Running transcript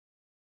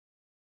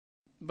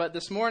But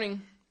this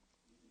morning,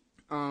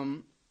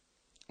 I'd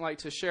like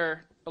to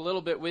share a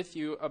little bit with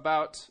you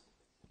about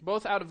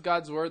both out of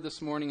God's Word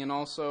this morning and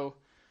also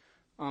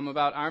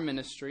about our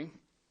ministry.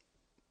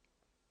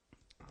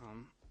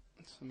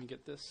 So let me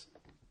get this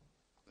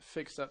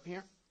fixed up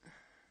here.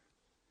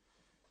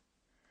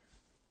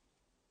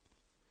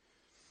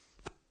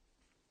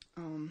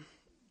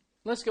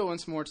 Let's go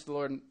once more to the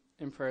Lord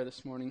in prayer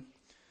this morning.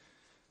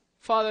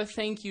 Father,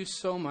 thank you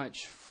so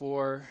much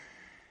for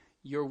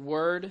your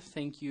word.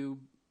 Thank you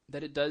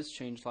that it does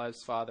change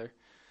lives, Father.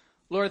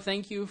 Lord,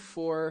 thank you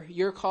for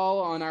your call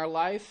on our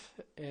life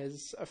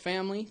as a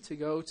family to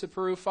go to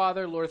Peru,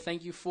 Father. Lord,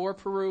 thank you for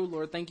Peru.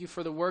 Lord, thank you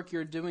for the work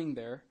you're doing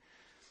there.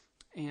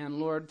 And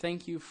Lord,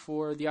 thank you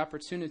for the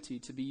opportunity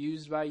to be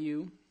used by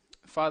you.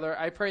 Father,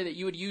 I pray that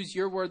you would use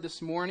your word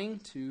this morning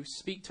to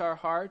speak to our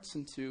hearts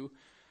and to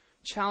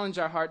challenge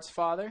our hearts,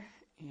 Father,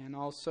 and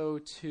also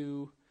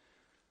to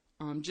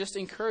just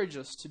encourage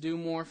us to do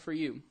more for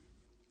you.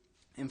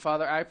 And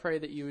Father, I pray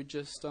that you would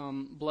just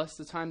bless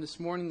the time this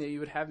morning, that you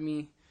would have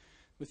me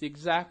with the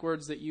exact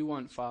words that you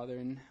want, Father.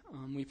 And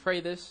we pray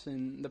this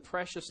in the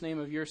precious name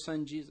of your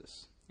Son,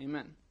 Jesus.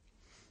 Amen.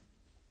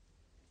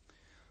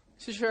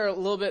 To share a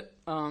little bit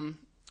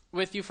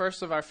with you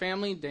first of our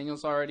family.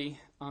 Daniel's already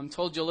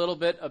told you a little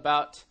bit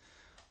about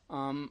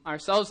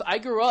ourselves. I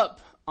grew up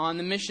on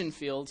the mission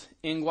field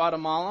in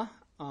Guatemala.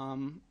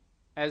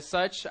 As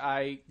such,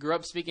 I grew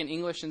up speaking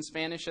English and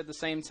Spanish at the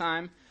same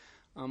time.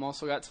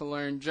 Also got to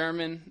learn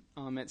German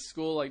at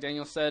school. Like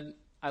Daniel said,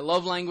 I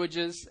love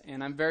languages,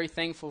 and I'm very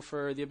thankful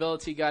for the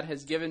ability God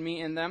has given me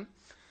in them.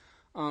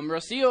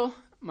 Rocio,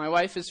 my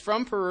wife, is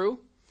from Peru,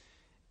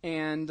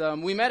 and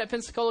we met at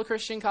Pensacola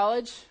Christian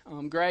College,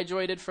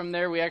 graduated from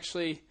there. We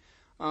actually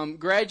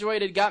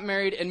graduated, got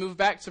married, and moved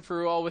back to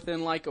Peru all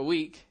within like a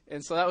week,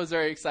 and so that was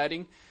very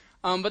exciting.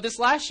 But this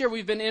last year,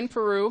 we've been in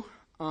Peru.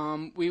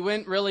 We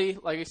went really,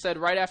 like I said,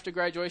 right after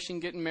graduation,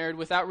 getting married,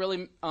 without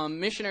really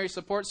missionary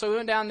support. So we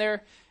went down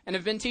there and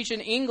have been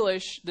teaching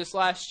English this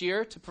last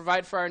year to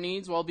provide for our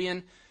needs while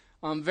being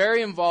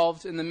very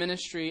involved in the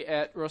ministry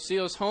at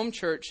Rocio's home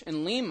church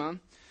in Lima.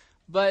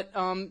 But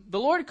the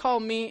Lord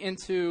called me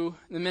into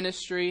the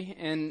ministry,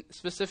 and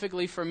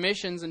specifically for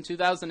missions in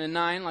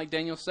 2009. Like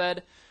Daniel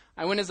said,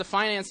 I went as a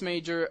finance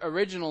major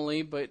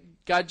originally, but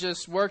God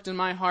just worked in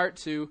my heart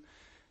to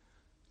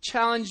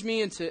challenged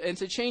me and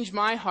to change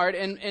my heart,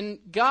 and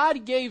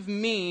God gave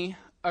me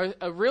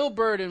a real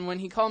burden when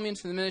he called me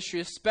into the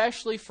ministry,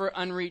 especially for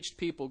unreached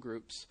people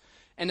groups,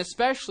 and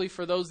especially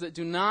for those that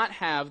do not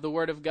have the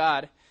Word of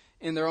God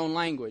in their own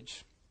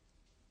language.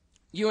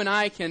 You and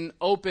I can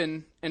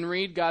open and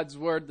read God's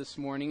Word this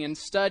morning and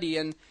study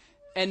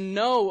and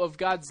know of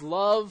God's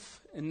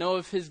love and know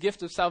of his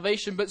gift of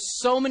salvation, but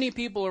so many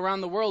people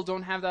around the world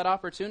don't have that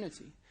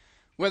opportunity.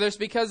 Whether it's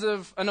because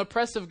of an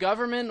oppressive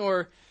government,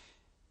 or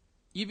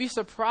you'd be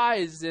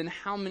surprised in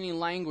how many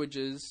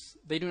languages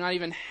they do not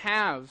even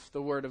have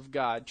the Word of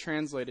God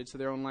translated to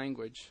their own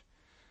language.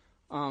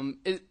 I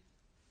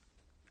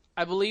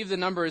believe the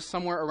number is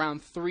somewhere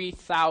around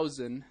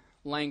 3,000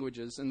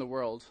 languages in the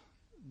world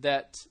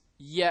that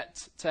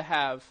yet to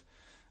have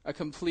a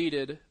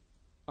completed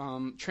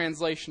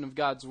translation of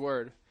God's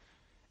Word.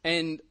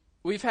 And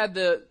we've had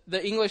the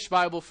English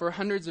Bible for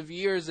hundreds of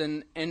years,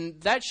 and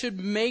that should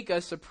make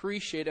us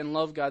appreciate and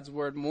love God's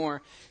Word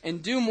more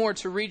and do more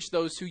to reach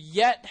those who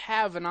yet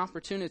have an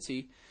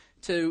opportunity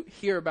to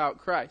hear about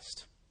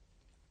Christ.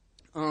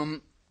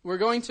 We're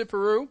going to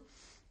Peru,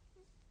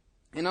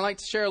 and I'd like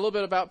to share a little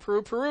bit about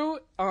Peru. Peru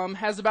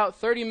has about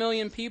 30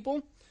 million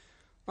people.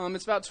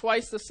 It's about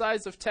twice the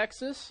size of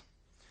Texas.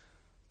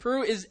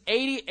 Peru is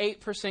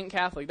 88%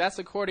 Catholic. That's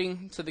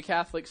according to the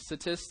Catholic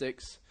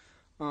statistics.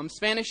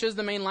 Spanish is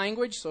the main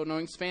language, so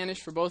knowing Spanish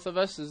for both of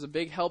us is a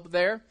big help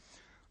there.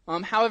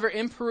 However,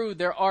 in Peru,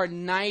 there are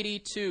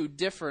 92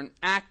 different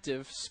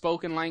active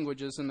spoken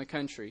languages in the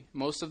country.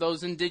 Most of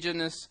those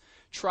indigenous,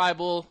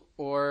 tribal,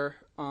 or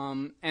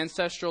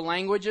ancestral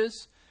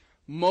languages,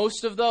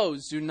 most of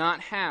those do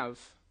not have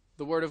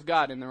the Word of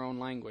God in their own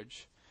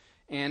language.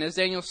 And as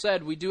Daniel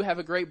said, we do have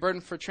a great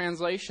burden for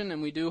translation,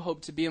 and we do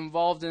hope to be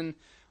involved in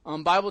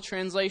Bible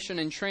translation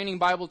and training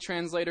Bible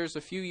translators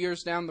a few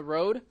years down the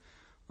road.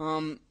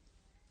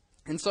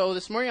 And so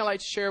this morning I'd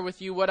like to share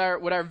with you what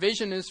our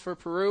vision is for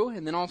Peru,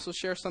 and then also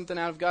share something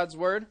out of God's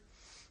Word.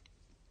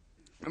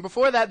 And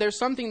before that, there's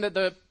something that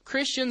the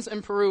Christians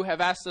in Peru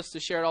have asked us to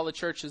share at all the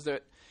churches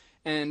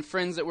and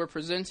friends that we're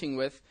presenting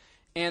with.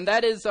 And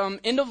that is,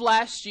 end of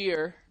last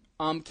year,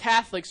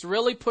 Catholics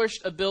really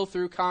pushed a bill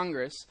through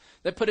Congress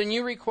that put a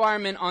new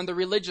requirement on the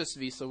religious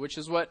visa, which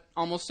is what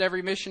almost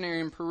every missionary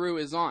in Peru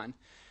is on.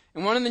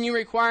 And one of the new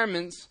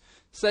requirements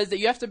says that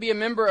you have to be a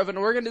member of an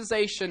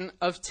organization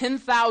of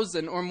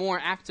 10,000 or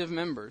more active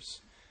members.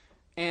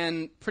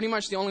 And pretty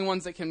much the only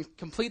ones that can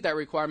complete that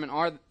requirement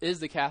is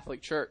the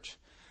Catholic Church.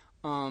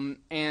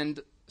 And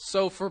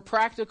so for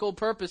practical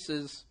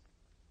purposes,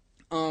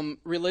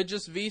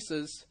 religious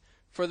visas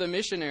for the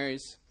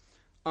missionaries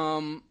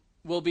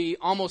will be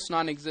almost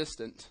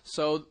non-existent.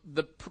 So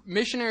the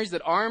missionaries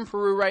that are in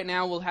Peru right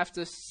now will have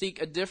to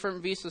seek a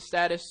different visa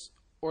status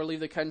or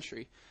leave the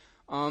country.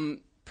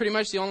 Pretty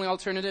much the only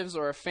alternatives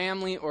are a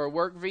family or a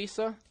work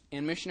visa,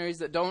 and missionaries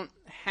that don't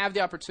have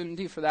the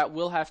opportunity for that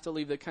will have to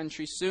leave the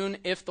country soon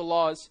if the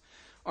laws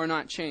are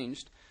not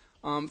changed.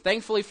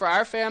 Thankfully for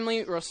our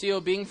family,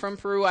 Rocio being from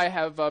Peru, I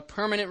have a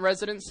permanent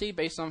residency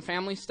based on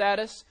family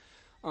status.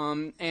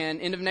 And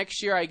end of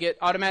next year, I get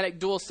automatic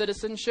dual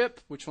citizenship,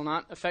 which will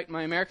not affect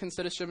my American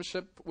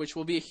citizenship, which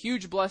will be a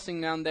huge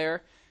blessing down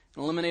there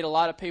and eliminate a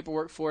lot of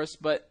paperwork for us.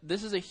 But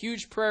this is a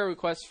huge prayer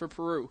request for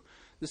Peru.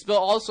 This bill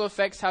also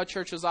affects how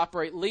churches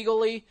operate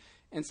legally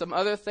and some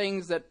other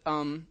things that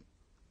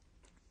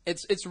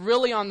it's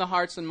really on the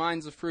hearts and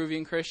minds of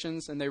Peruvian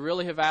Christians, and they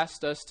really have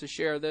asked us to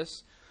share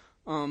this.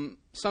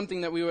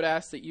 Something that we would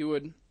ask that you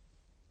would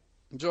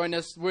join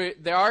us.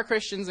 There are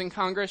Christians in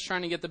Congress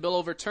trying to get the bill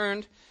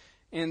overturned,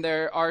 and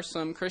there are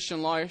some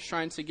Christian lawyers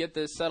trying to get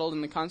this settled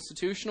in the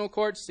constitutional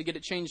courts to get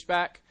it changed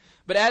back.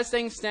 But as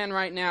things stand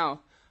right now,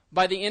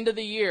 by the end of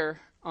the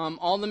year,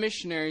 all the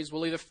missionaries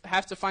will either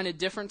have to find a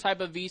different type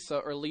of visa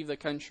or leave the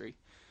country.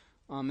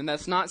 And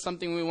that's not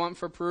something we want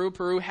for Peru.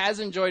 Peru has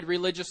enjoyed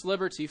religious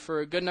liberty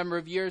for a good number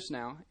of years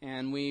now,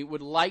 and we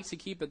would like to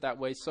keep it that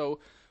way. So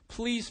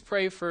please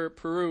pray for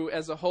Peru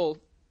as a whole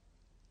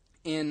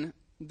in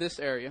this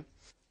area.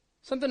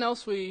 Something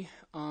else we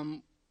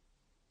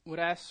would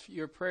ask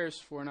your prayers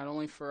for, not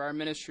only for our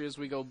ministry as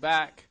we go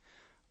back,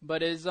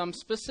 but is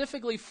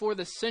specifically for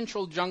the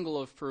central jungle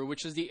of Peru,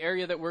 which is the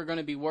area that we're going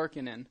to be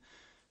working in.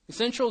 The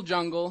central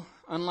jungle,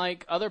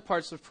 unlike other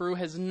parts of Peru,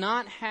 has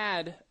not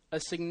had a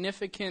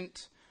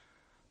significant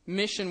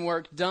mission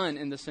work done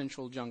in the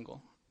central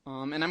jungle.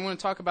 And I'm going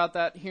to talk about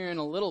that here in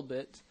a little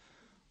bit.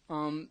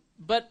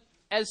 But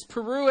as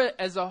Peru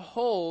as a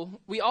whole,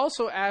 we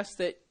also ask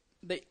that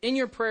in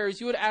your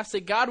prayers, you would ask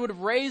that God would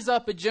raise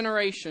up a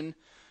generation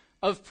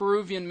of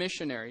Peruvian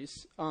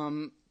missionaries.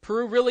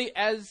 Peru really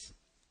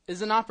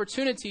is an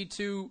opportunity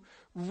to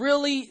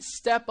really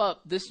step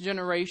up this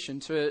generation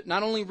to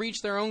not only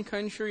reach their own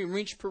country and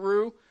reach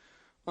Peru.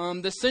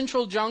 The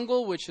central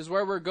jungle, which is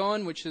where we're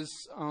going, which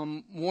is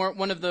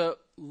one of the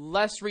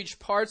less reached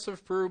parts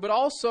of Peru, but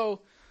also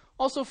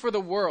for the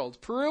world.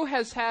 Peru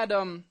has had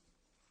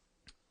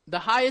the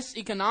highest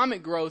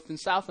economic growth in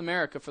South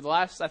America for the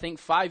last, I think,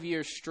 5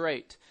 years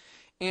straight.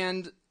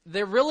 And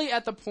they're really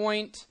at the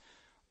point,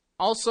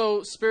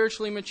 also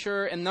spiritually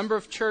mature, and number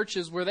of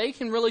churches where they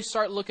can really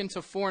start looking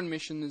to foreign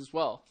mission as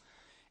well.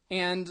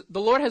 And the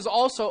Lord has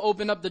also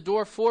opened up the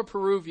door for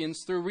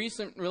Peruvians through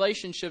recent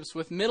relationships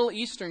with Middle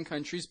Eastern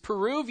countries.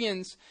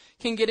 Peruvians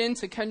can get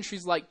into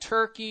countries like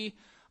Turkey,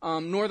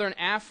 Northern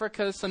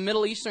Africa, some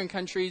Middle Eastern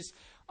countries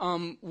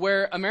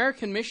where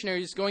American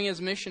missionaries going as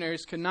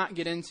missionaries could not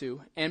get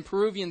into, and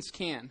Peruvians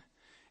can.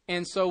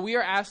 And so we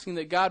are asking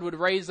that God would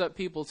raise up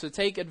people to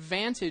take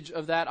advantage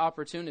of that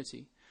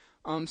opportunity.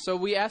 So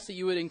we ask that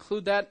you would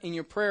include that in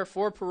your prayer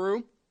for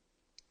Peru.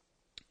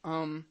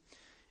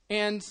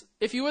 And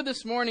if you would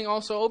this morning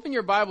also open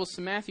your Bibles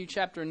to Matthew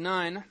chapter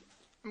 9.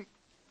 I'm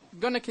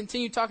going to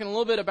continue talking a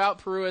little bit about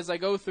Peru as I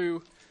go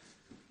through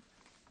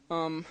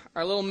our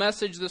little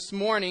message this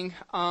morning.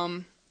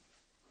 I'm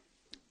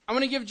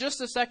going to give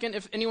just a second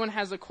if anyone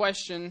has a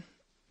question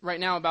right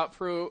now about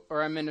Peru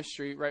or our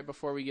ministry right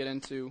before we get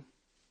into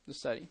the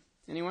study.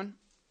 Anyone?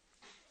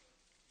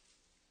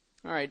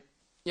 All right.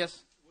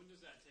 Yes? When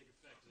does that take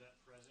effect? Is that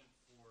present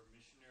for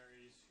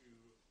missionaries who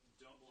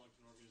don't belong to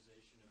an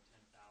organization of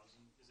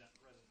 10,000? Is that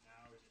present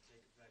now, or does it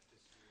take effect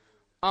this year?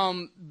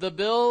 The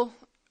bill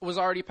was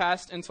already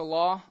passed into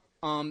law.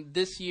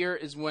 This year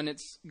is when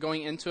it's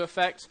going into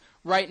effect.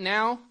 Right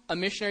now, a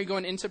missionary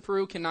going into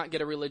Peru cannot get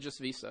a religious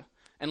visa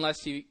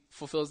unless he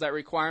fulfills that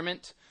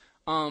requirement.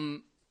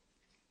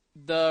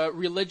 The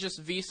religious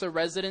visa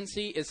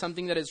residency is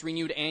something that is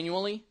renewed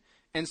annually.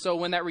 And so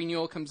when that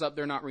renewal comes up,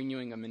 they're not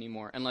renewing them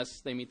anymore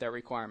unless they meet that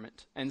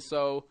requirement. And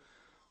so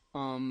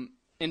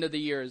end of the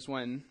year is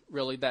when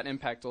really that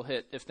impact will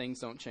hit if things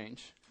don't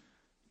change.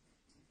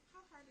 How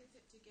hard is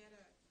it to get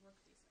a work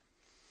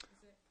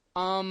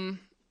visa?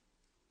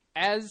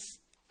 As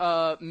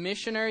a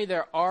missionary,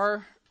 there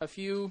are a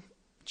few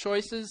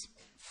choices.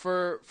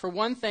 For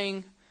one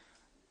thing,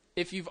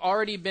 if you've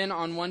already been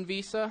on one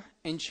visa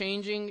and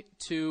changing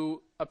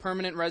to a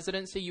permanent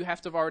residency, you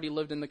have to have already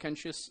lived in the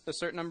country a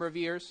certain number of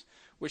years,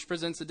 which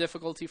presents a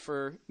difficulty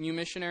for new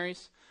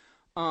missionaries.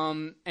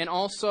 And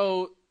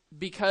also,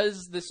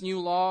 because this new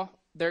law,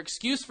 their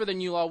excuse for the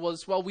new law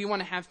was, well, we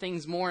want to have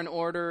things more in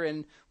order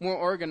and more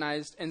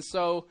organized. And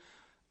so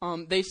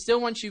they still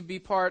want you to be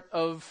part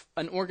of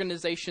an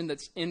organization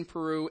that's in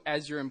Peru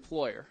as your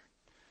employer.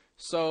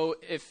 So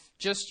if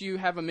just you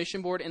have a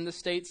mission board in the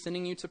States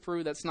sending you to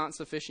Peru, that's not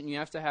sufficient. You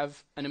have to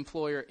have an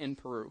employer in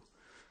Peru.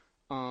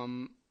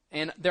 And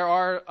there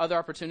are other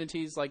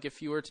opportunities, like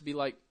if you were to be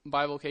like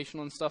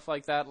bivocational and stuff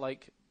like that,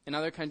 like in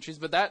other countries.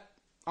 But that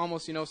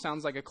almost,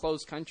 sounds like a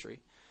closed country.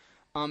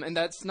 And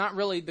that's not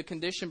really the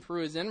condition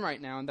Peru is in right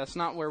now, and that's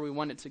not where we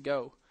want it to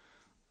go.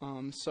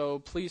 So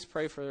please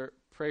pray for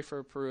pray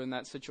for Peru in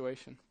that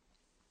situation.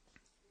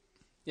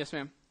 Yes,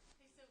 ma'am.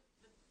 Okay,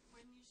 so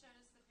when you showed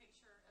us the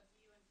picture of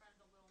you in front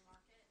of the little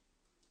market,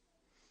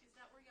 is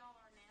that where y'all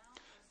are now?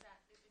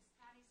 Or is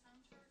Patty's home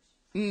church?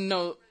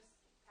 No,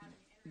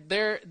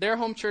 their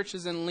home church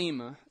is in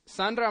Lima.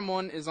 San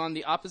Ramon is on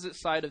the opposite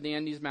side of the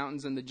Andes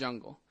Mountains in the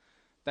jungle.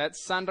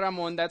 That's San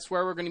Ramon. That's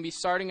where we're going to be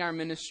starting our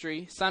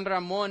ministry. San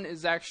Ramon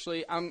is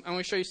actually, I'm going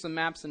to show you some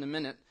maps in a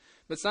minute,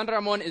 but San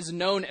Ramon is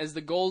known as the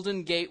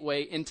Golden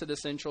Gateway into the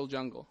Central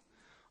Jungle.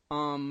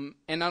 And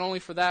not only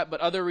for that,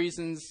 but other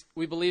reasons,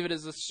 we believe it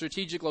is a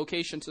strategic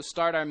location to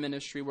start our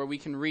ministry where we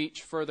can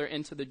reach further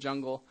into the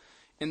jungle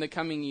in the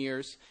coming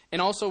years.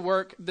 And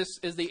also this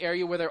is the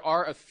area where there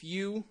are a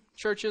few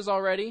churches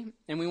already,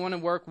 and we want to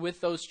work with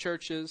those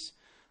churches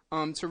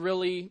to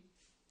really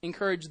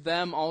encourage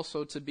them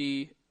also to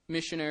be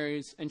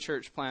missionaries and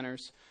church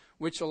planners,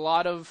 which a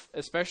lot of,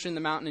 especially in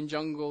the mountain and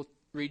jungle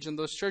region,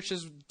 those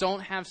churches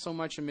don't have so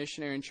much a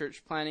missionary and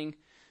church planning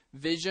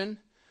vision.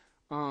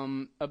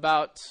 I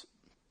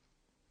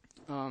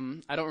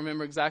don't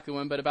remember exactly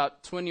when, but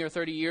about 20 or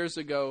 30 years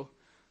ago,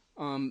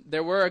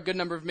 there were a good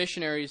number of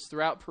missionaries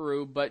throughout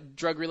Peru, but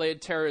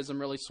drug-related terrorism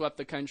really swept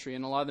the country,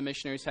 and a lot of the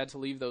missionaries had to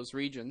leave those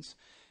regions.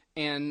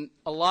 And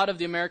a lot of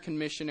the American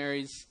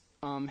missionaries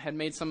had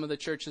made some of the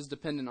churches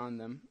dependent on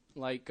them.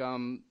 Like,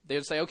 they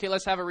would say, okay,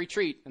 let's have a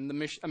retreat, and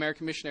the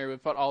American missionary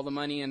would put all the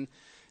money and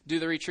do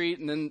the retreat,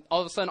 and then all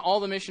of a sudden all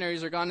the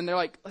missionaries are gone, and they're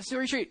like, let's do a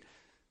retreat.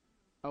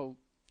 Oh,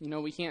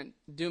 we can't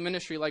do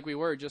ministry like we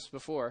were just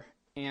before.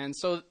 And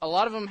so a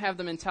lot of them have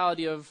the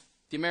mentality of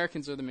the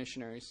Americans are the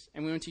missionaries.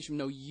 And we want to teach them,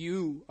 no,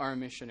 you are a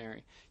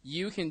missionary.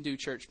 You can do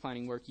church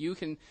planning work. You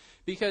can,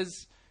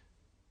 because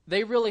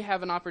they really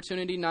have an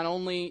opportunity not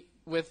only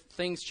with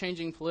things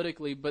changing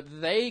politically, but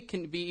they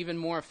can be even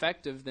more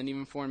effective than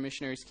even foreign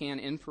missionaries can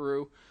in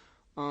Peru.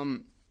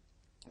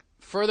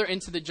 Further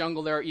into the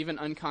jungle, there are even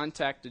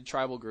uncontacted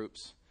tribal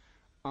groups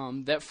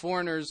that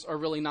foreigners are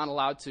really not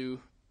allowed to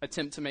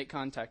attempt to make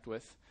contact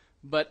with,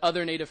 but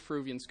other native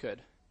Peruvians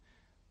could.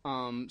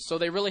 So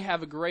they really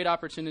have a great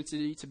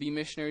opportunity to be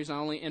missionaries,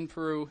 not only in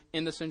Peru,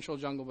 in the central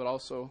jungle, but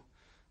also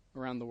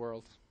around the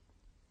world.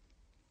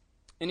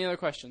 Any other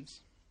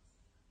questions?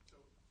 So,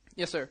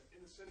 yes, sir.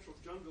 in the central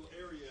jungle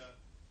area,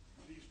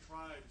 these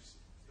tribes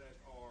that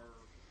are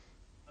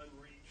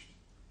unreached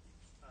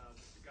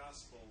with the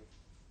gospel,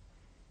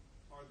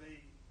 are they,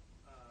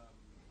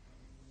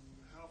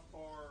 how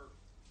far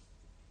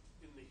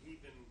in the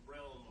heathen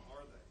realm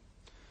are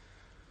they?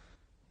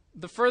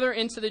 The further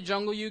into the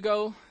jungle you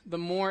go, the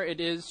more it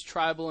is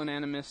tribal and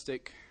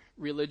animistic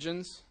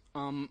religions.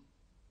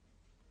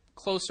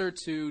 Closer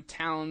to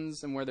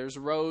towns and where there's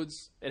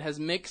roads, it has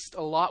mixed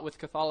a lot with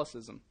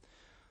Catholicism.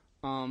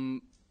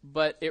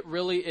 But it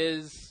really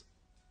is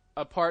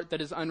a part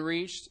that is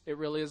unreached. It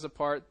really is a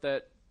part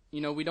that,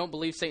 we don't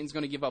believe Satan's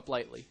going to give up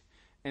lightly.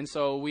 And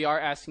so we are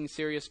asking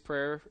serious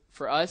prayer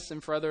for us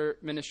and for other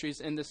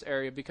ministries in this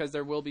area, because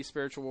there will be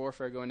spiritual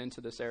warfare going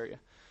into this area.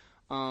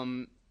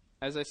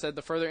 As I said,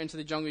 the further into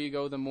the jungle you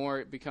go, the more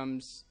it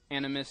becomes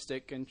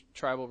animistic and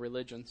tribal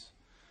religions.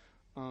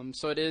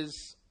 So it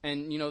is,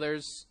 and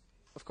there's,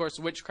 of course,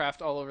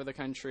 witchcraft all over the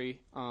country,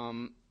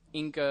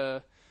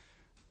 Inca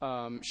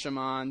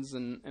shamans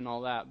and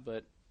all that.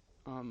 But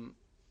And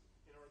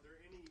are there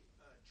any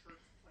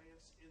church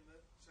plants in the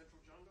central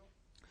jungle?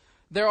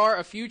 there are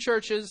a few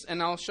churches,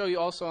 and I'll show you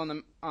also on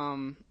the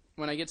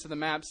when I get to the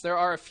maps. There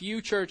are a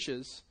few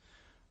churches,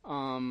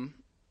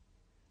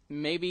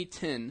 maybe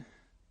 10.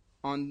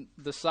 On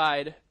the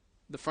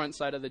front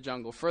side of the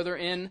jungle. Further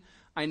in,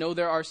 I know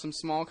there are some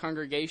small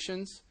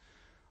congregations.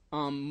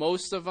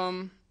 Most of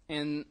them,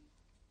 and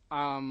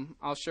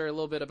I'll share a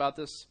little bit about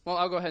this. Well,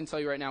 I'll go ahead and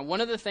tell you right now.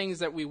 One of the things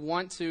that we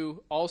want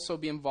to also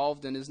be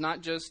involved in is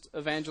not just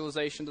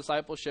evangelization,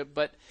 discipleship,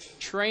 but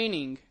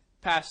training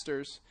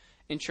pastors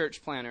and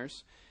church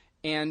planners.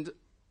 And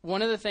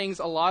one of the things,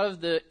 a lot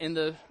of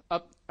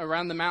up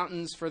around the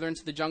mountains, further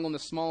into the jungle, in the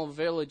small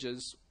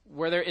villages,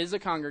 where there is a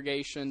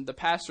congregation, the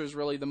pastor is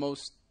really the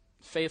most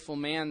faithful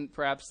man,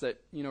 perhaps, that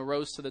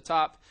rose to the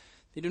top.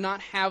 They do not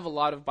have a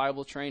lot of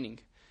Bible training,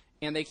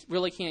 and they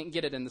really can't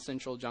get it in the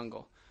central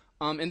jungle.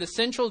 In the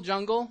central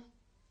jungle,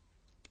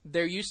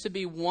 there used to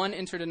be one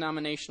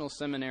interdenominational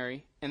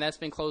seminary, and that's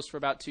been closed for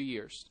about 2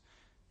 years.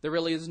 There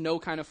really is no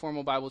kind of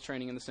formal Bible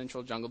training in the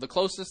central jungle. The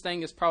closest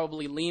thing is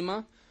probably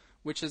Lima,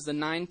 which is the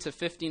 9 to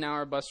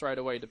 15-hour bus ride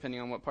away,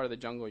 depending on what part of the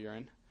jungle you're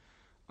in.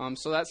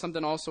 So that's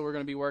something also we're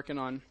going to be working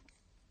on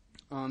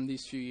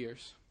these few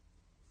years.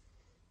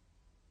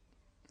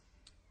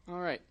 All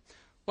right.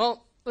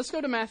 Well, let's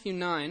go to Matthew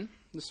 9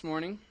 this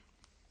morning.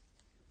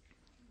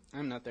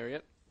 I'm not there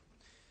yet.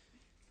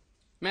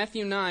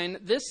 Matthew 9,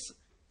 this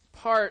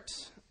part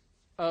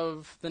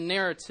of the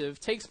narrative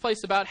takes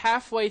place about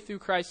halfway through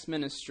Christ's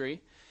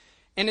ministry,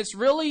 and it's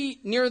really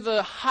near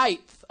the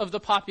height of the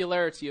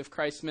popularity of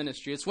Christ's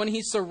ministry. It's when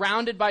he's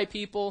surrounded by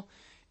people.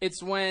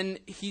 It's when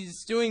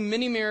he's doing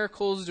many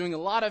miracles, doing a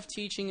lot of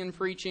teaching and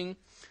preaching.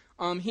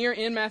 Here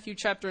in Matthew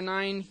chapter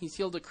 9, he's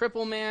healed a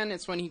crippled man.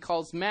 It's when he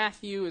calls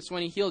Matthew. It's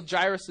when he healed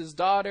Jairus'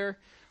 daughter.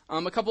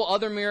 a couple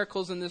other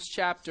miracles in this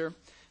chapter.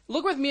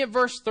 Look with me at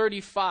verse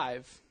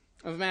 35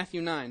 of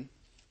Matthew 9.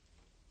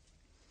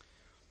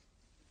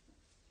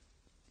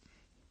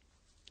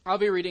 I'll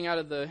be reading out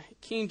of the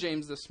King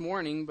James this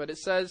morning, but it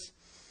says,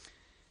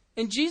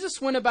 "And Jesus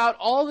went about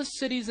all the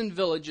cities and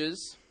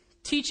villages,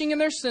 teaching in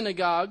their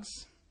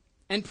synagogues,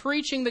 and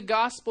preaching the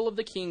gospel of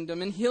the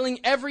kingdom, and healing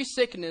every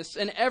sickness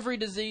and every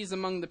disease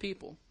among the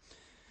people.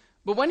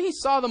 But when he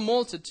saw the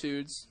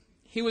multitudes,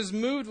 he was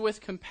moved with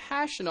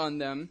compassion on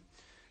them,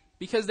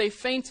 because they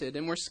fainted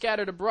and were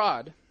scattered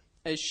abroad,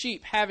 as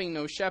sheep having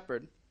no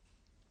shepherd.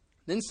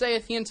 Then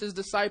saith he unto his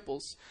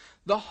disciples,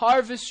 The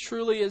harvest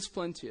truly is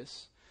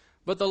plenteous,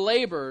 but the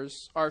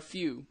laborers are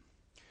few.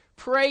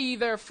 Pray ye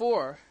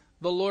therefore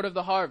the Lord of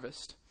the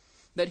harvest,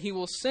 that he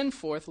will send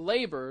forth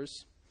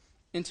laborers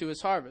into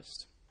his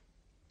harvest."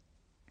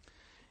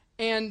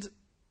 And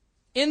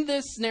in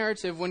this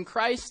narrative, when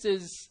Christ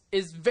is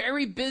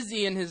very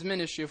busy in his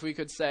ministry, if we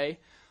could say,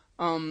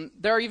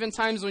 there are even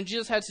times when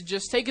Jesus had to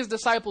just take his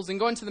disciples and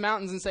go into the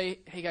mountains and say,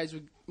 "Hey guys,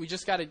 we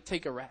just got to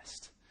take a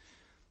rest."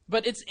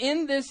 But it's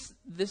in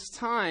this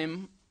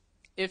time,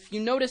 if you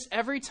notice,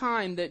 every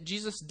time that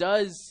Jesus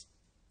does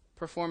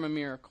perform a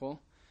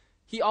miracle,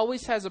 he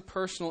always has a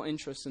personal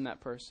interest in that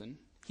person.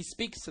 He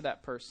speaks to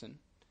that person.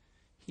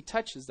 He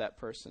touches that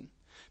person.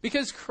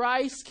 Because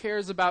Christ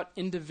cares about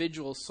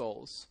individual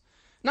souls.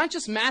 Not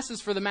just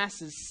masses for the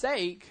masses'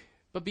 sake,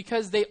 but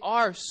because they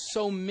are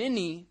so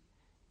many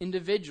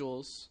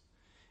individuals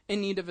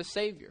in need of a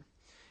Savior.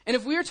 And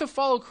if we are to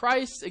follow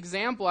Christ's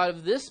example out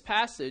of this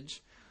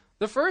passage,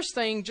 the first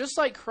thing, just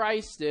like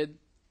Christ did,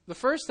 the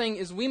first thing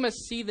is we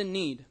must see the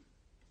need.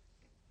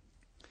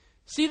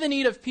 See the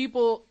need of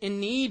people in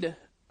need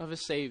of a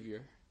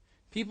Savior.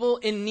 People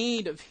in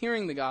need of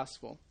hearing the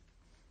gospel.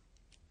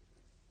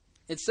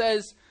 It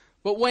says,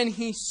 "But when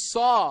he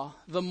saw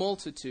the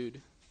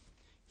multitude,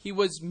 he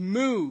was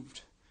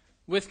moved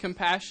with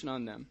compassion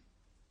on them."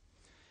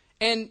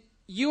 And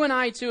you and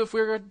I, too, if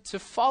we're to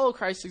follow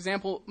Christ's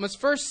example, must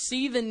first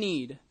see the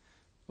need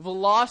of a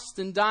lost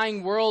and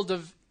dying world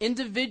of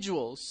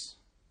individuals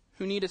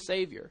who need a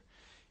Savior.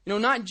 You know,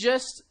 not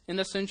just in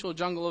the central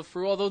jungle of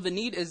Peru, although the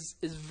need is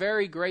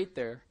very great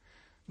there.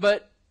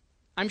 But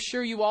I'm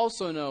sure you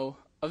also know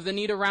of the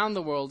need around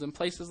the world in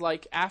places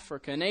like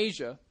Africa and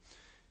Asia.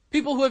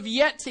 People who have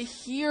yet to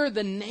hear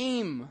the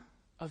name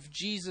of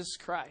Jesus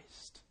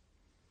Christ.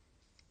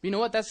 You know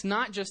what? That's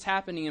not just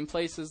happening in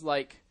places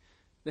like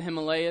the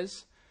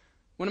Himalayas.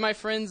 One of my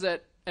friends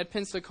at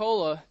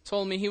Pensacola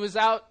told me he was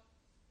out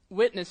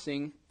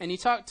witnessing, and he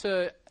talked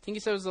to, I think he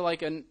said it was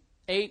like an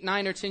 8,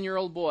 9, or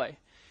 10-year-old boy.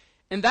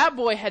 And that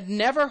boy had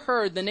never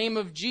heard the name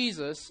of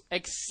Jesus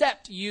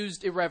except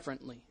used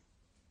irreverently.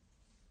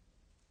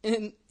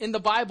 In the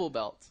Bible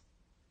Belt.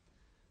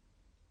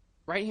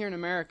 Right here in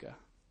America.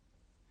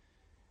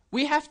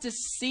 We have to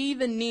see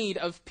the need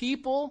of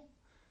people,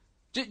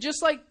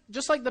 just like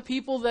the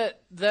people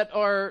that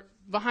are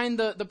behind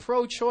the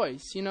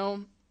pro-choice, you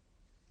know,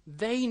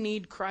 they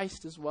need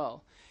Christ as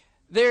well.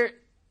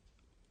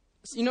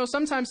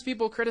 Sometimes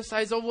people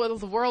criticize, "Oh, well,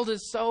 the world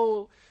is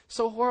so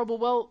horrible."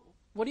 Well,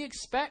 what do you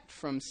expect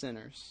from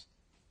sinners?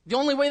 The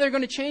only way they're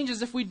going to change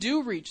is if we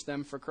do reach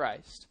them for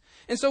Christ.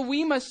 And so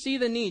we must see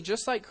the need,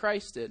 just like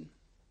Christ did.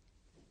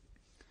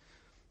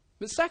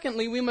 But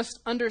secondly, we must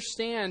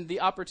understand the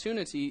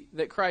opportunity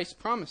that Christ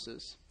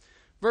promises.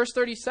 Verse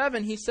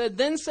 37, he said,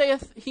 "Then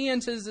saith he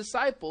unto his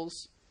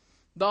disciples,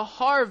 The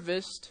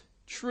harvest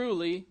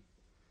truly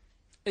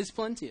is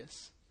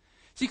plenteous."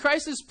 See,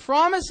 Christ is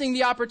promising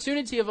the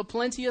opportunity of a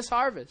plenteous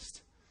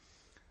harvest.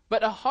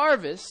 But a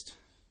harvest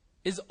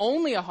is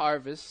only a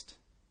harvest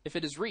if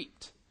it is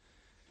reaped.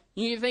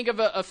 You think of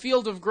a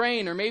field of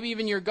grain, or maybe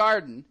even your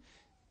garden.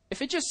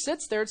 If it just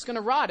sits there, it's going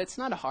to rot. It's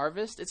not a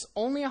harvest. It's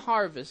only a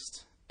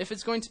harvest if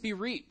it's going to be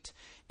reaped.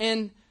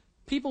 And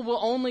people will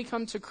only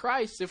come to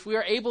Christ if we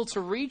are able to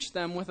reach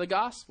them with the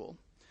gospel.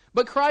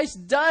 But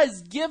Christ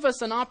does give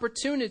us an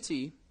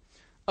opportunity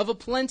of a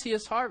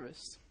plenteous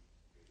harvest.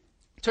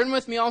 Turn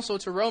with me also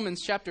to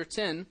Romans chapter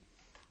 10.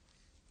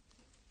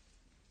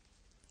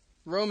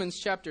 Romans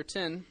chapter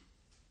 10.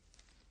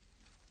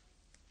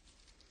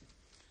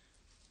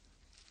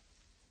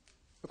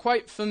 A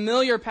quite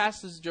familiar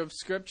passage of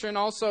Scripture, and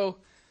also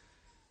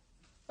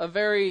a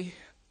very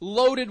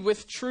loaded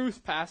with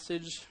truth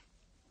passage.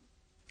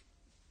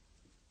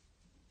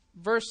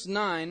 Verse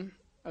 9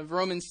 of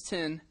Romans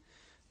 10.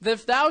 "That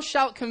if thou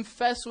shalt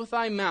confess with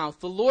thy mouth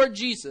the Lord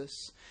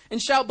Jesus,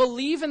 and shalt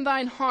believe in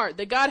thine heart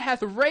that God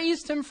hath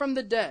raised him from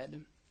the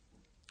dead,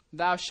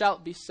 thou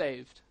shalt be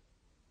saved.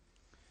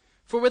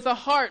 For with the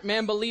heart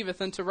man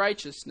believeth unto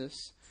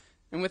righteousness,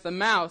 and with the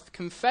mouth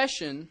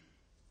confession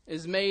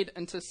is made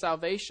unto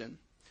salvation.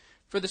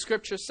 For the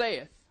Scripture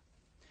saith,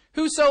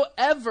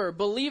 Whosoever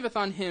believeth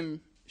on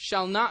him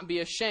shall not be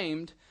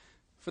ashamed,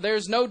 for there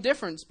is no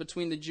difference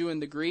between the Jew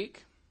and the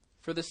Greek,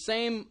 for the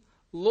same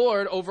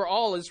Lord over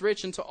all is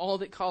rich unto all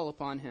that call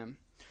upon him.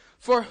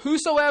 For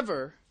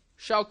whosoever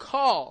shall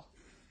call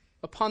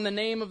upon the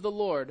name of the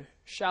Lord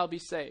shall be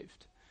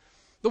saved."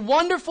 The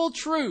wonderful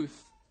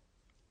truth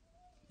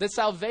that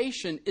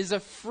salvation is a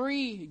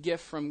free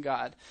gift from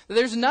God. That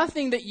there's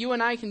nothing that you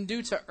and I can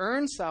do to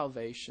earn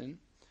salvation,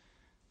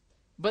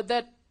 but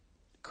that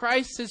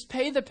Christ has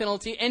paid the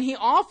penalty and he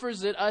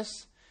offers it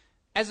us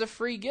as a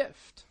free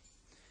gift.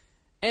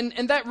 And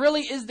that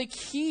really is the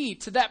key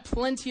to that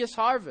plenteous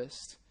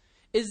harvest,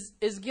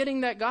 is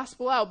getting that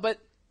gospel out. But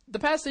the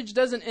passage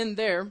doesn't end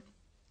there.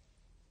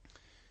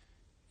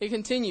 It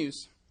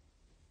continues.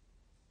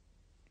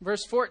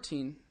 Verse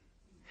 14.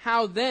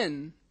 How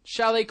then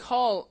shall they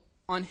call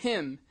on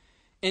him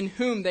in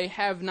whom they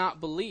have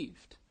not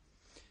believed?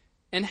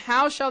 And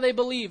how shall they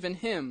believe in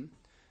him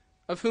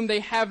of whom they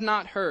have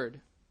not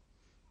heard?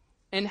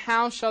 And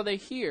how shall they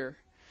hear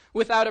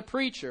without a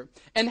preacher?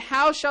 And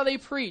how shall they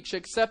preach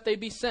except they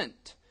be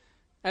sent?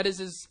 As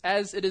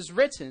it is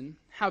written,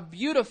 how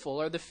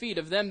beautiful are the feet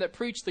of them that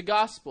preach the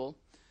gospel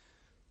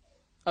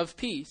of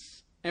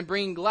peace and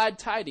bring glad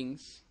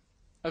tidings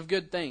of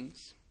good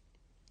things.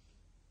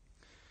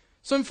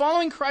 So in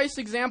following Christ's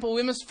example,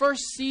 we must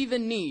first see the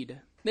need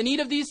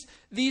of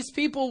these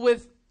people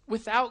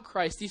without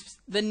Christ,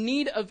 the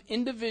need of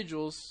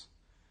individuals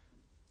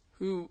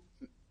who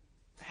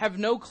have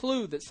no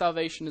clue that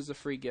salvation is a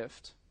free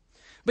gift,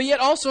 but yet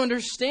also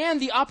understand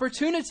the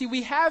opportunity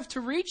we have to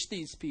reach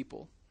these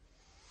people.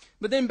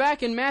 But then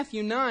back in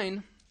Matthew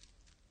 9,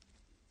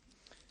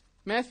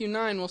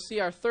 we'll see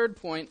our third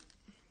point.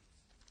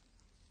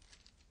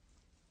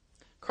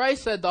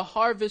 Christ said, the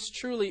harvest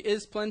truly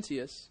is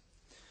plenteous,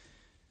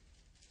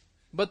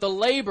 but the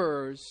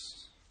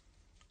laborers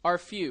are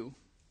few.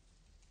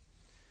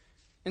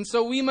 And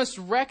so we must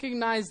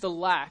recognize the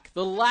lack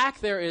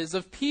there is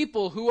of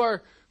people who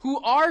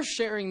are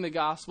sharing the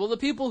gospel, the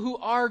people who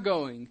are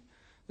going,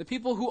 the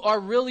people who are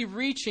really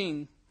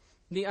reaching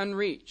the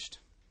unreached.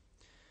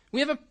 We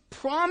have a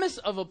promise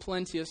of a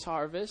plenteous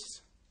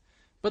harvest,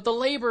 but the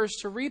laborers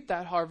to reap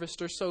that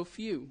harvest are so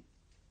few.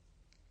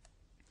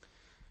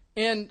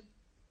 And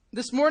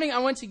this morning I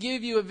want to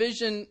give you a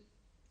vision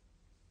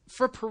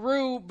for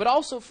Peru, but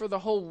also for the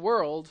whole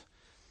world,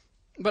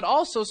 but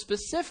also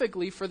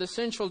specifically for the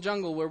central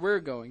jungle where we're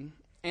going.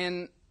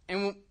 And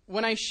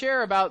when I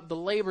share about the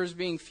laborers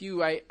being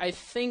few, I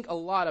think a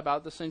lot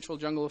about the central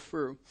jungle of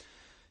Peru.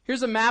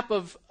 Here's a map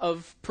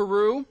of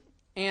Peru,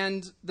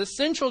 and the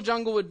central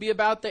jungle would be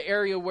about the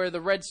area where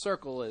the red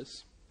circle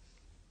is.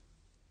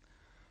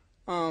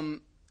 A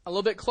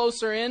little bit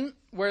closer in,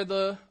 where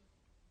the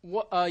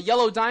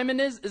yellow diamond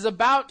is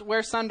about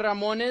where San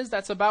Ramon is.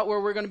 That's about where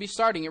we're going to be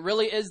starting. It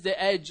really is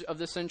the edge of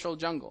the central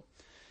jungle.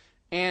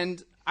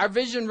 And our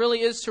vision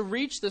really is to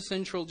reach the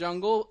central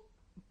jungle,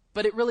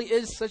 but it really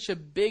is such a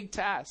big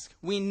task.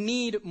 We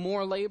need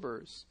more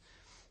laborers.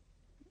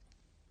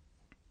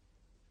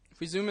 If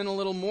we zoom in a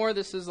little more,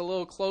 this is a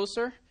little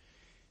closer.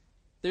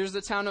 There's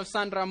the town of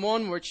San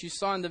Ramon, which you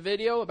saw in the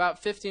video.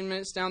 About 15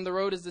 minutes down the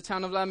road is the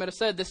town of La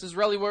Merced. This is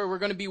really where we're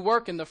going to be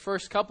working the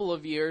first couple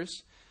of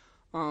years,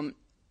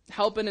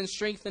 helping and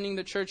strengthening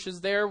the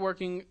churches there,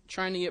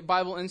 trying to get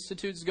Bible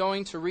institutes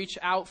going to reach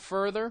out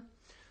further.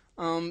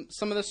 Some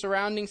of the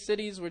surrounding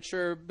cities, which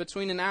are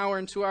between an hour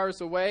and 2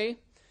 hours away,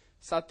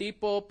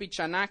 Satipo,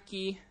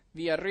 Pichanaki,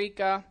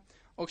 Villarrica,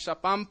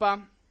 Oxapampa.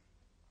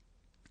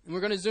 And we're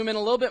going to zoom in a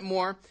little bit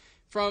more.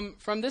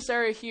 From this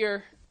area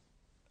here,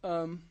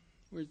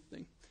 where's the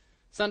thing?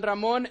 San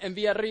Ramon and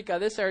Villarrica,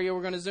 this area,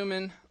 we're going to zoom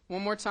in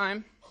one more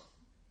time.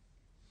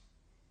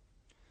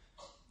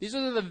 These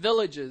are the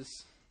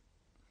villages.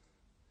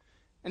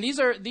 And these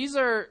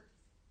are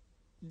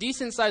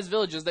decent-sized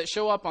villages that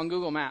show up on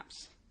Google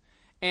Maps.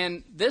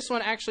 And this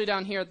one actually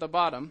down here at the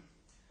bottom,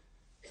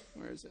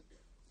 where is it?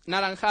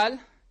 Naranjal.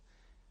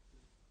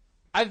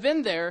 I've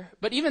been there,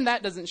 but even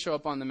that doesn't show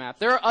up on the map.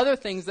 There are other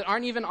things that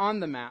aren't even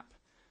on the map.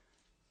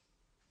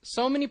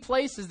 So many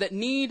places that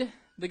need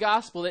the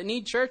gospel, that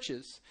need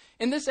churches.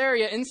 In this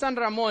area, in San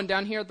Ramon,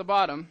 down here at the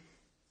bottom,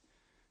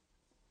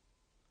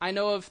 I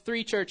know of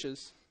 3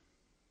 churches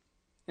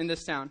in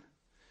this town.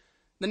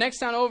 The next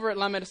town over at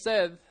La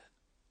Merced,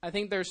 I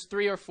think there's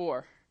 3 or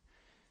 4.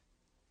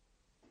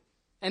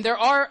 And there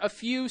are a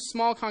few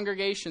small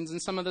congregations in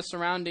some of the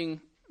surrounding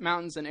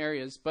mountains and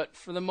areas, but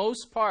for the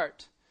most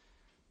part,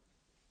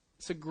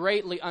 it's a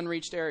greatly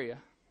unreached area.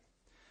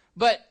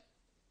 But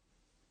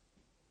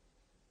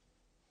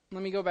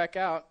let me go back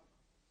out.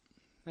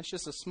 That's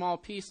just a small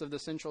piece of the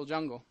central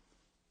jungle.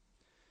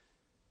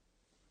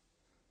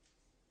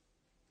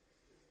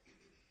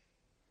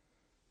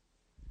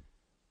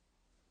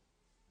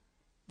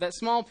 That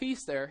small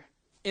piece there,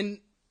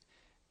 in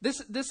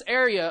this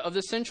area of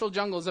the central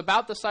jungle is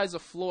about the size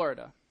of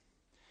Florida.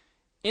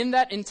 In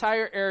that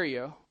entire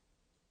area,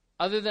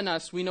 other than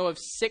us, we know of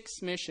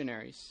 6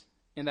 missionaries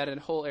in that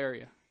whole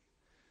area.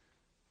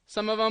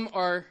 Some of them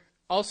are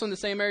also in the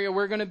same area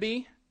we're going to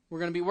be. We're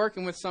going to be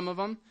working with some of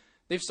them.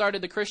 They've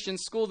started the Christian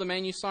school. The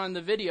man you saw in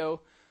the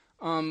video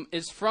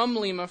is from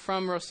Lima,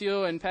 from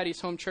Rocio and Patty's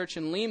home church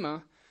in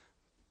Lima.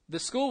 The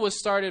school was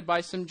started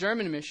by some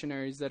German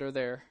missionaries that are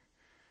there.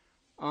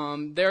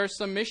 There are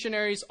some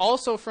missionaries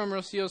also from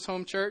Rocio's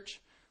home church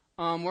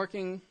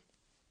working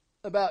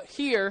about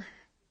here.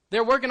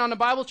 They're working on a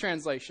Bible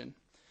translation.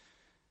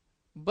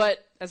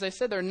 But as I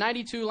said, there are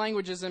 92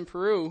 languages in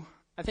Peru.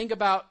 I think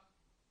about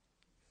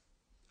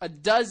a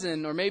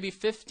dozen or maybe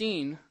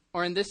 15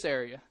 are in this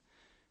area.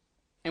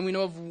 And we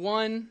know of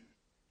one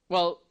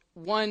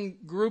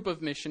group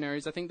of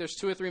missionaries. I think there's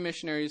 2 or 3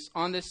 missionaries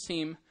on this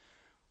team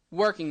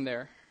working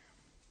there.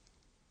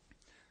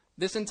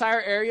 This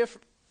entire area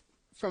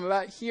from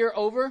about here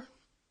over,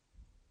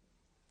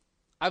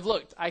 I've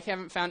looked. I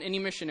haven't found any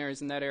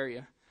missionaries in that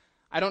area.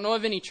 I don't know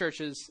of any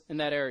churches in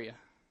that area.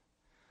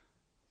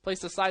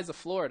 Place the size of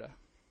Florida.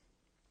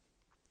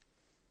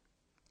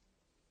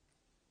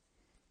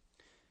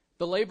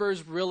 The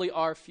laborers really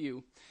are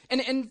few.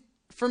 And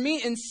for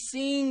me, in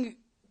seeing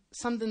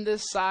something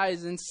this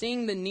size and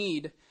seeing the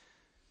need,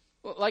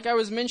 like I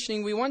was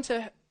mentioning, we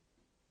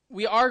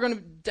are going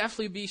to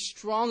definitely be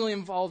strongly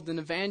involved in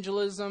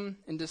evangelism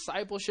and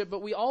discipleship,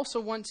 but we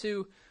also want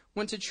to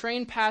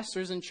train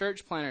pastors and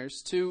church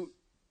planners to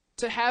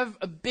have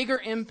a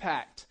bigger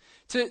impact,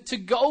 to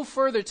go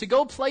further, to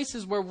go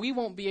places where we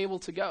won't be able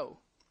to go.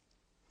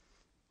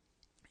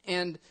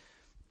 And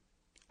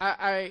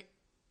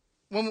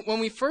when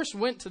we first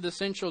went to the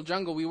Central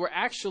Jungle, we were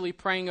actually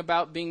praying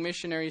about being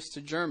missionaries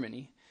to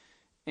Germany.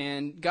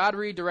 And God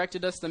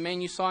redirected us. The man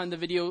you saw in the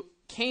video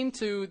came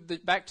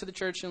back to the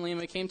church in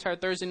Lima, came to our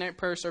Thursday night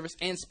prayer service,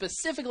 and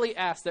specifically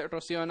asked that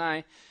Rocio and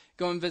I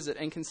go and visit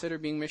and consider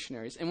being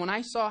missionaries. And when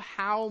I saw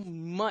how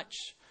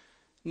much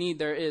need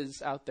there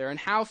is out there and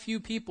how few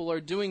people are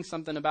doing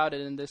something about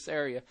it in this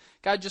area,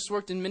 God just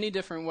worked in many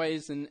different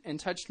ways and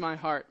touched my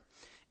heart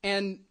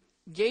and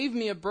gave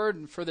me a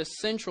burden for the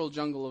Central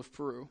Jungle of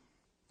Peru.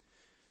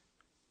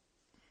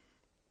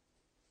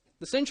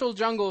 The Central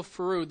Jungle of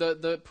Peru,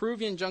 the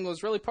Peruvian jungle,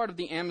 is really part of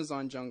the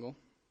Amazon jungle.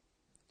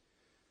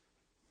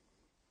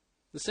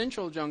 The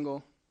Central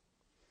Jungle,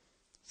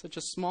 such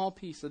a small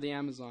piece of the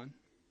Amazon.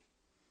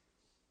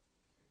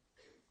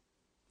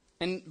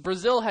 And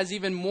Brazil has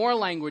even more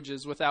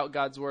languages without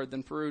God's word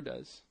than Peru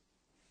does.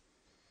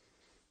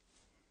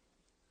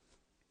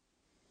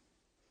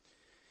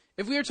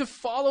 If we are to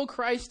follow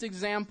Christ's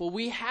example,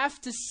 we have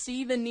to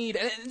see the need.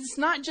 And it's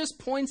not just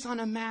points on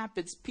a map,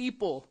 it's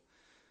people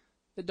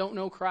that don't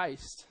know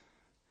Christ,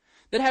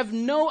 that have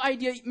no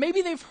idea.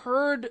 Maybe they've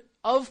heard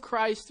of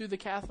Christ through the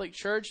Catholic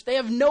Church. They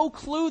have no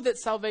clue that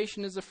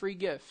salvation is a free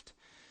gift.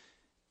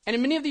 And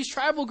in many of these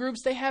tribal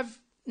groups, they have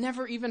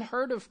never even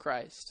heard of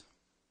Christ.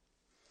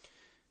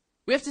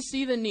 We have to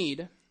see the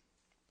need.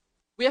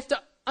 We have to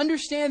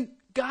understand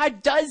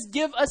God does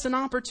give us an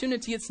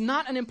opportunity. It's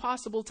not an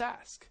impossible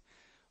task.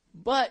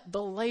 But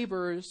the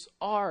laborers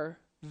are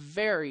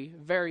very,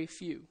 very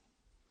few.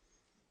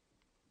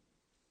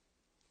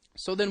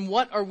 So then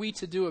what are we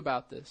to do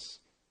about this?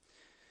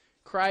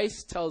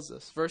 Christ tells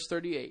us, verse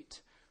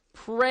 38,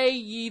 "Pray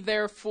ye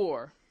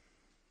therefore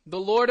the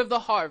Lord of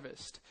the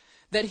harvest,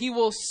 that he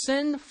will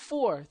send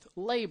forth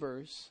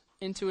laborers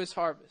into his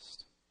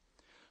harvest."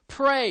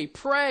 Pray,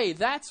 pray.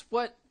 That's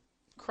what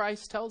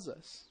Christ tells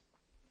us.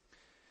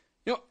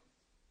 You know,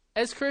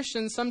 as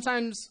Christians,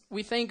 sometimes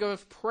we think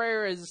of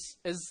prayer as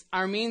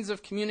our means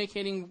of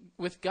communicating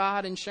with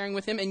God and sharing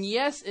with him. And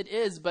yes, it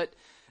is, but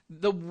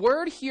the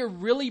word here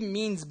really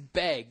means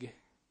beg.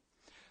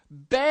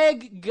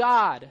 Beg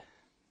God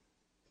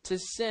to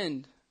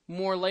send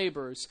more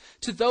laborers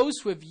to those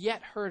who have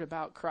yet heard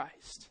about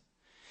Christ.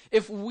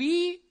 If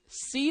we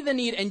see the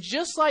need and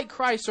just like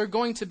Christ are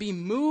going to be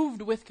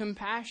moved with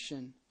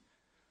compassion,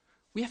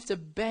 we have to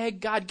beg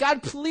God,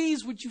 God,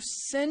 please, would you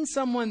send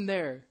someone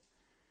there?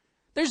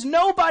 There's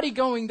nobody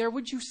going there.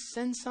 Would you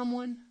send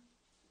someone?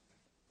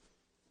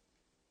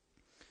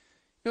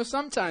 You know,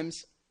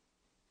 sometimes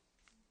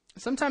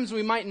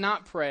we might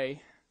not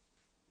pray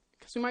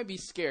because we might be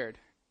scared.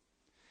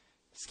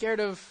 Scared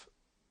of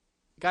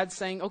God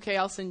saying, okay,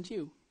 I'll send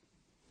you.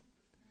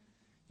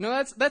 You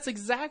know, that's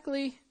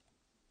exactly,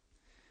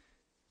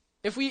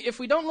 if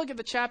we don't look at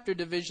the chapter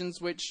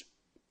divisions which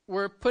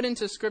were put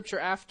into Scripture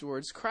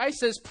afterwards, Christ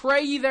says,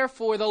 "Pray ye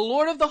therefore the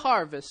Lord of the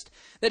harvest,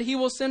 that he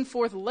will send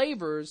forth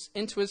laborers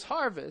into his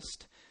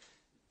harvest.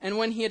 And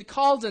when he had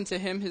called unto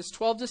him his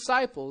 12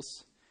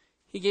 disciples,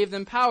 he gave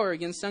them power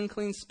against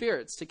unclean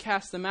spirits to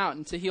cast them out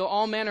and to heal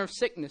all manner of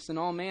sickness and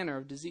all manner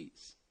of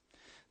disease."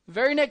 The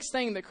very next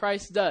thing that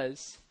Christ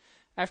does,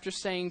 after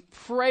saying,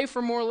 "Pray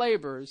for more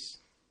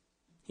laborers,"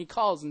 he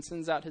calls and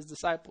sends out his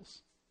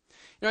disciples.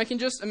 You know, I can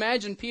just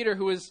imagine Peter,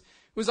 who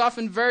was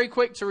often very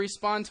quick to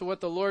respond to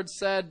what the Lord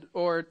said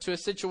or to a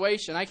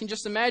situation. I can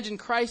just imagine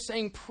Christ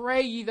saying,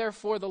 "Pray ye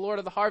therefore the Lord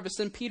of the harvest,"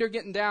 and Peter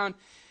getting down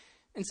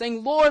and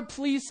saying, "Lord,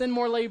 please send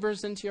more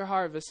laborers into your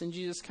harvest," and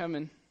Jesus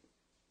coming,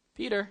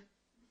 "Peter,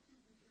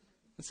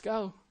 let's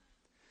go."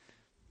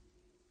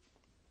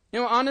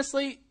 You know,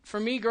 honestly, for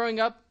me growing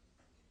up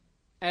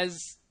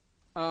as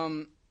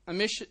a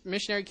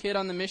missionary kid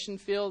on the mission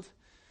field,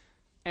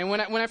 and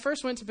when I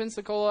first went to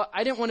Pensacola,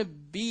 I didn't want to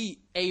be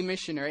a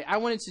missionary. I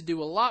wanted to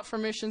do a lot for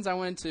missions. I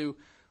wanted to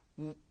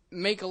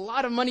make a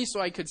lot of money so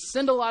I could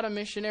send a lot of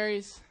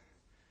missionaries.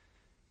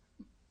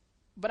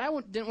 But I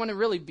didn't want to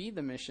really be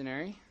the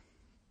missionary.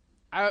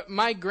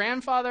 My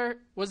grandfather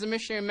was a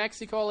missionary in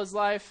Mexico all his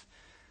life.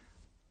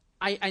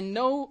 I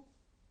know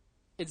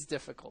it's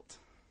difficult.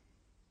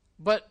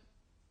 But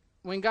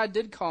when God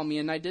did call me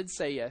and I did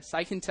say yes,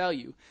 I can tell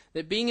you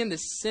that being in the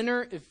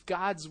center of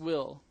God's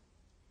will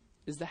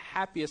is the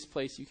happiest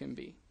place you can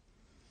be.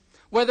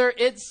 Whether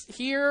it's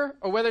here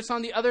or whether it's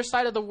on the other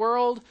side of the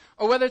world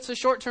or whether it's a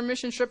short-term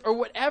mission trip or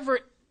whatever,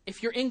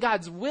 if you're in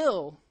God's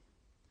will,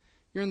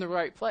 you're in the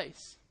right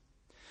place.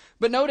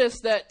 But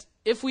notice that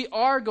if we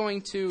are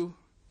going to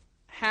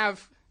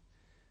have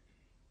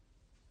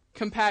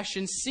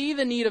compassion, see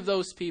the need of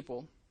those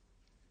people,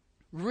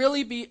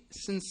 really be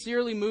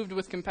sincerely moved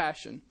with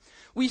compassion,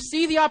 we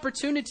see the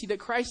opportunity that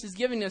Christ is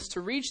giving us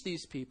to reach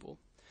these people.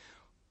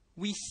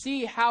 We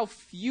see how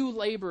few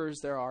laborers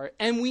there are,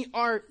 and we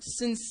are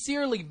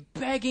sincerely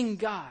begging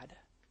God,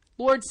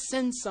 Lord,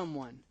 send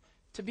someone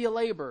to be a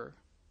laborer.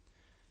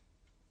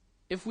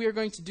 If we are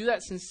going to do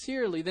that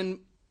sincerely, then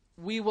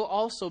we will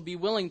also be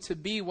willing to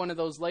be one of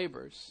those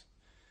laborers.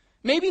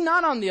 Maybe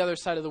not on the other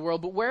side of the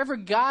world, but wherever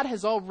God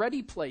has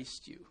already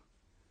placed you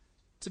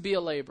to be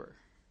a laborer.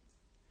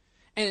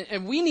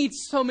 And we need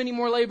so many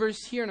more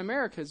laborers here in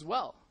America as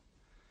well.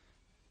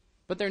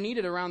 But they're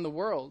needed around the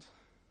world.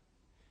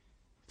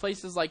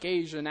 Places like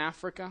Asia and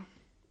Africa.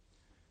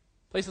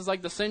 Places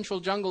like the central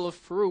jungle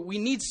of Peru. We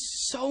need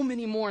so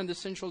many more in the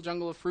central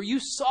jungle of Peru. You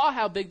saw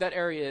how big that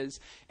area is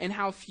and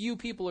how few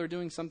people are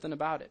doing something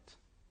about it.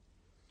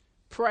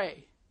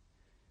 Pray.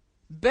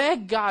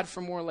 Beg God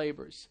for more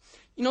laborers.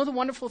 You know the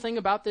wonderful thing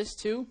about this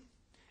too?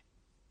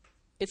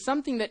 It's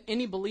something that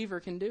any believer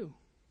can do.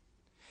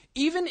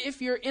 Even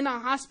if you're in a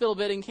hospital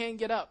bed and can't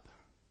get up.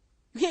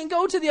 You can't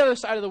go to the other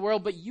side of the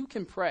world, but you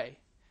can pray.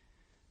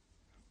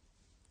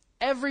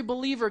 Every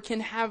believer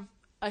can have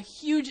a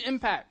huge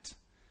impact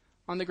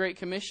on the Great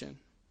Commission.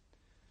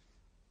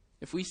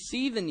 If we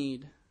see the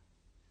need,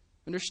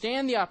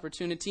 understand the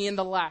opportunity and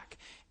the lack,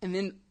 and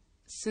then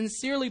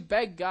sincerely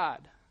beg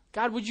God,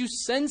 God, would you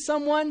send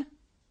someone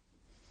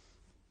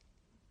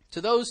to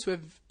those who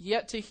have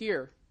yet to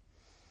hear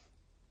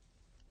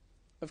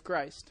of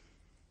Christ?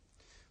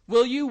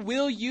 Will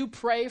you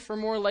pray for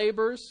more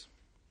laborers?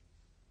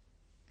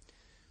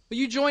 Will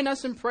you join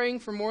us in praying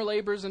for more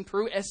laborers in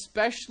Peru,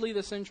 especially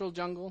the central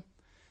jungle?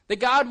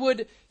 That God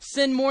would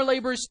send more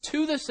laborers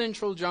to the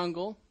central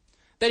jungle.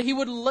 That he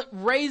would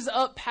raise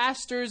up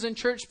pastors and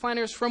church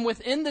planters from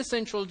within the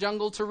central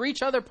jungle to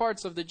reach other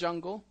parts of the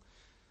jungle.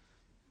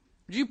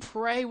 Would you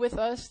pray with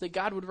us that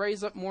God would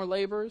raise up more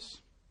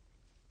laborers?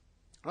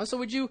 Also,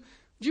 would you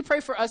pray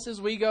for us as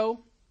we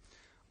go?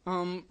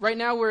 Right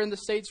now we're in the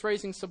States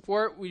raising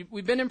support.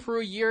 We've been in Peru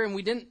a year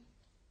and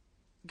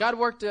God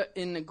worked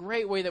in a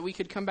great way that we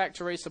could come back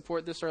to raise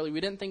support this early. We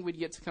didn't think we'd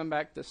get to come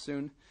back this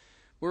soon.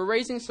 We're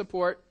raising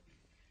support.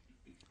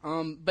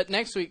 But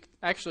next week,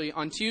 actually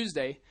on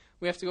Tuesday,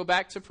 we have to go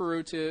back to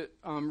Peru to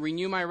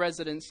renew my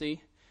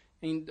residency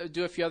and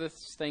do a few other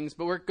things.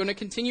 But we're going to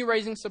continue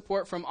raising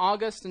support from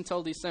August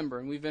until December.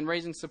 And we've been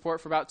raising support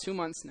for about 2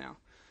 months now.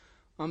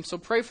 So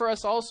pray for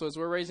us also as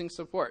we're raising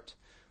support.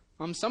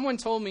 Someone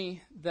told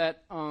me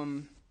that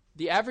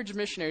the average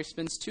missionary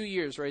spends 2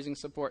 years raising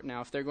support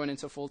now if they're going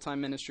into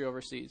full-time ministry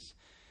overseas.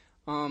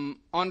 On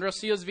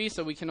Rocio's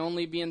visa, we can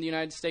only be in the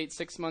United States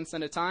 6 months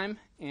at a time,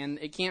 and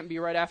it can't be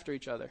right after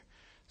each other.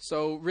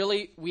 So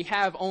really, we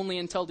have only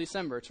until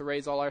December to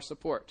raise all our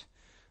support.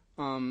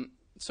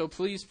 So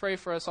please pray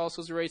for us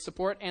also as we raise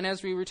support and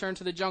as we return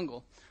to the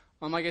jungle.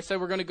 Like I said,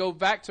 we're going to go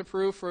back to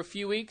Peru for a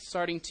few weeks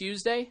starting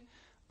Tuesday.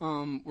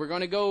 We're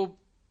going to go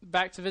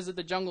back to visit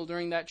the jungle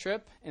during that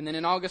trip, and then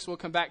in August we'll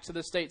come back to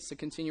the States to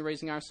continue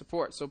raising our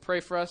support. So pray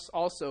for us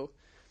also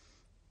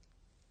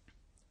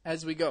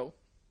as we go.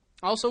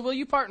 Also, will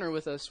you partner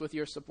with us with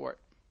your support?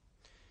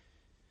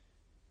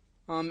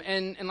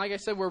 And like I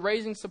said, we're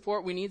raising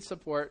support. We need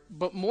support.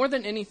 But more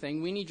than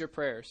anything, we need your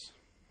prayers.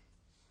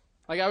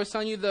 Like I was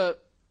telling you, the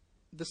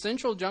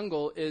central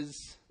jungle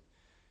is...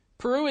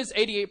 Peru is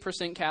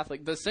 88%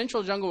 Catholic. The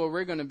central jungle where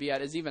we're going to be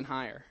at is even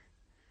higher.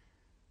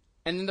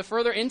 And then the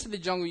further into the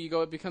jungle you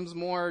go, it becomes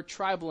more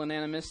tribal and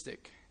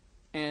animistic.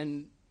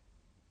 And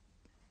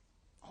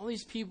all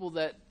these people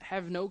that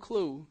have no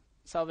clue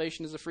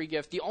salvation is a free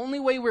gift. The only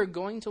way we're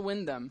going to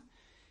win them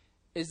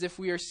is if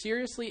we are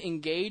seriously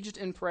engaged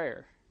in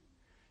prayer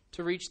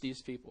to reach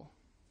these people.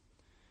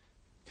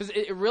 Because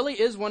it really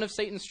is one of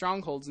Satan's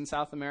strongholds in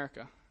South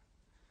America.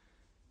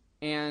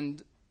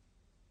 And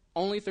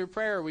only through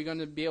prayer are we going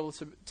to be able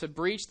to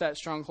breach that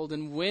stronghold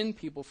and win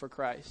people for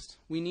Christ.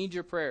 We need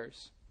your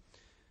prayers.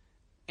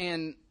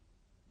 And,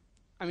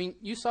 I mean,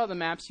 you saw the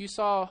maps. You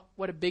saw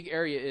what a big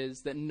area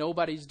is that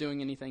nobody's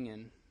doing anything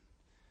in.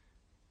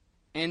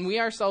 And we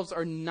ourselves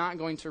are not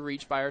going to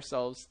reach by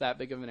ourselves that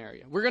big of an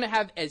area. We're going to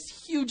have as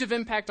huge of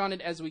impact on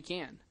it as we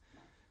can.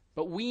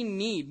 But we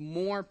need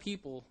more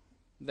people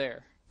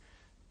there.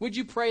 Would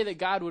you pray that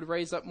God would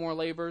raise up more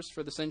laborers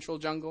for the central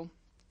jungle?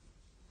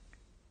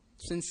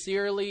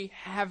 Sincerely,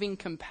 having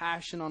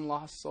compassion on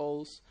lost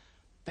souls,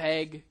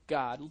 beg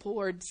God,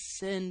 Lord,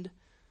 send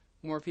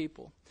more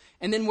people.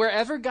 And then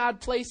wherever God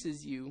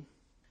places you,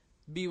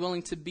 be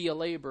willing to be a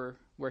laborer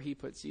where he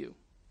puts you.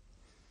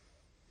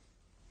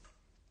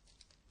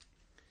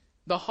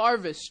 The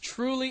harvest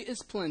truly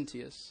is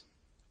plenteous,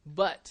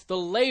 but the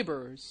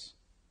laborers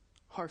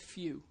are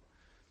few.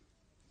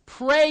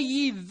 Pray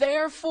ye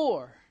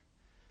therefore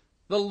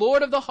the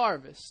Lord of the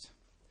harvest,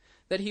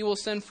 that he will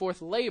send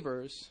forth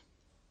laborers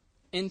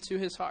into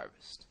his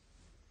harvest.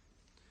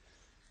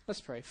 Let's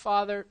pray.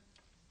 Father,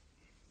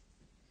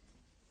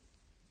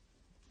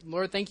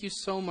 Lord, thank you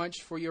so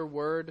much for your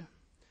word.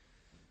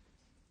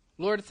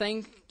 Lord,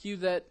 thank you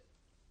that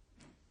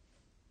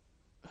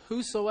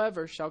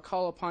whosoever shall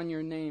call upon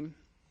your name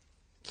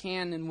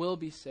can and will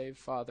be saved,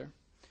 Father.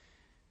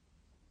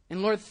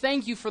 And Lord,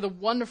 thank you for the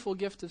wonderful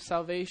gift of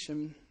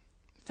salvation.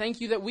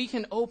 Thank you that we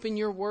can open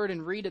your word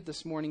and read it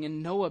this morning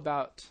and know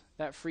about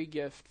that free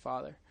gift,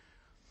 Father.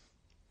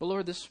 But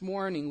Lord, this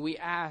morning we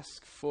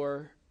ask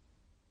for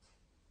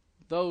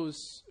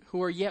those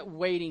who are yet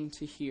waiting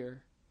to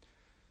hear.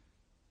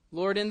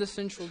 Lord, in the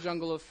central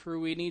jungle of Peru,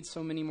 we need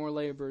so many more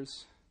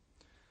laborers.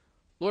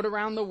 Lord,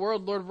 around the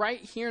world, Lord, right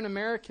here in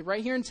America,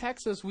 right here in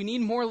Texas, we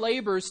need more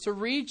laborers to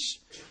reach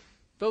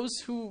those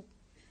who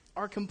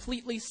are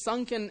completely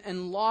sunken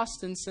and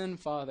lost in sin,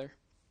 Father.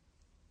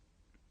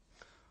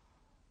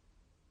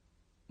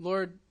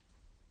 Lord,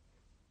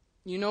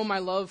 you know my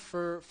love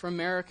for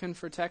America and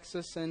for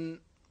Texas, and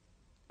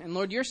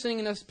Lord, you're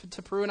sending us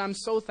to Peru, and I'm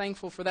so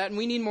thankful for that, and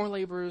we need more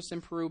laborers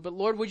in Peru. But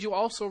Lord, would you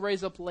also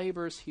raise up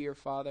laborers here,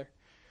 Father?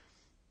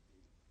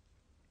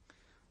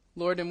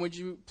 Lord, and would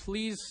you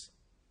please,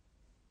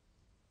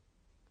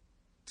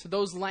 to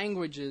those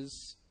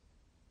languages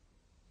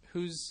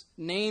whose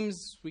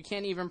names we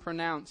can't even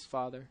pronounce,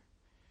 Father,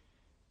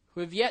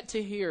 who have yet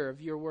to hear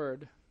of your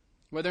word,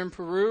 whether in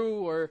Peru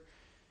or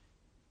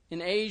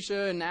in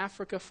Asia and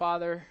Africa,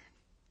 Father,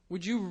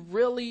 would you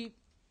really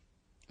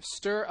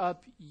stir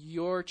up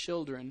your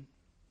children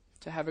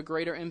to have a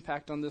greater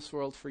impact on this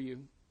world for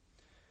you?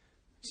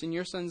 It's in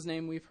your Son's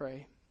name we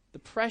pray, the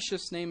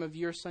precious name of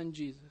your Son,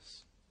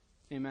 Jesus.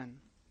 Amen.